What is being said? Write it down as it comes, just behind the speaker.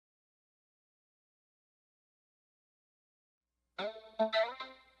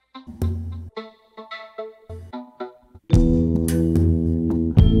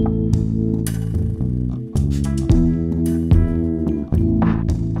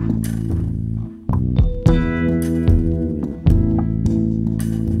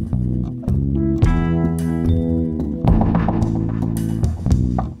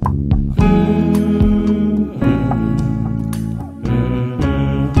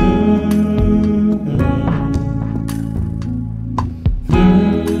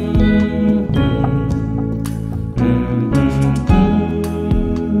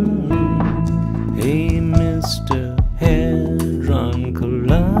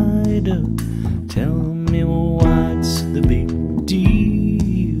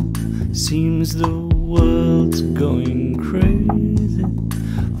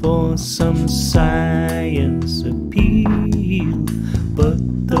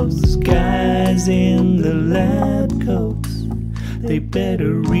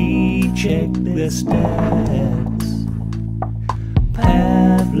Stats.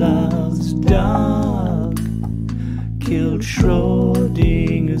 Pavlov's dog killed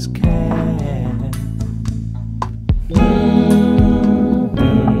Schrodinger's cat.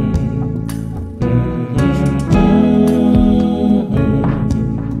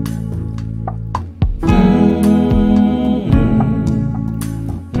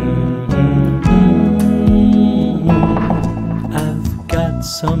 I've got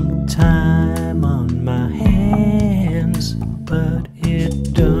some time on my hands, but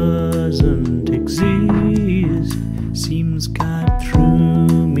it doesn't exist. Seems God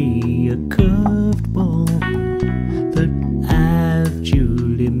threw me a curved ball that I've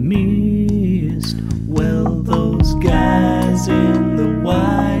duly missed. Well, those guys in the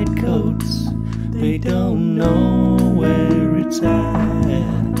white coats, they don't know where it's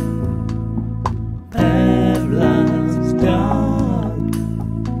at. Pavlov's dog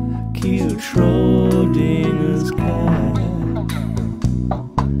killed Schrodinger's cat.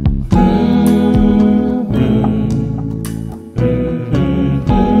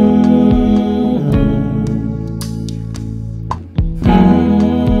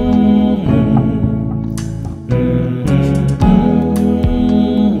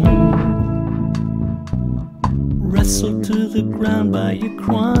 Wrestled to the ground by your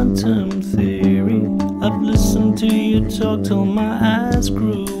quantum theory. I've listened to you talk till my eyes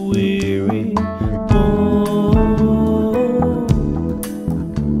grew weary. Oh,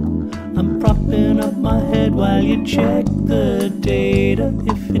 I'm propping up my head while you check the data.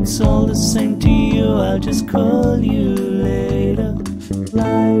 If it's all the same to you, I'll just call you later.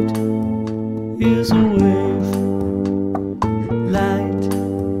 Light is a wave. Light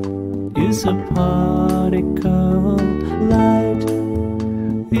is a particle. Light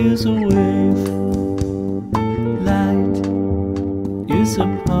is a wave. Light is a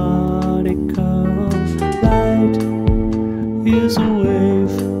particle. Light is a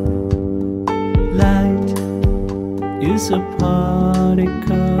wave. Light is a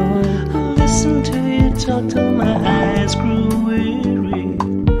particle. I listen to you talk till my eyes grew weary.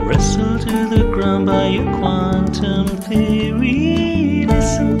 Wrestle to the ground by your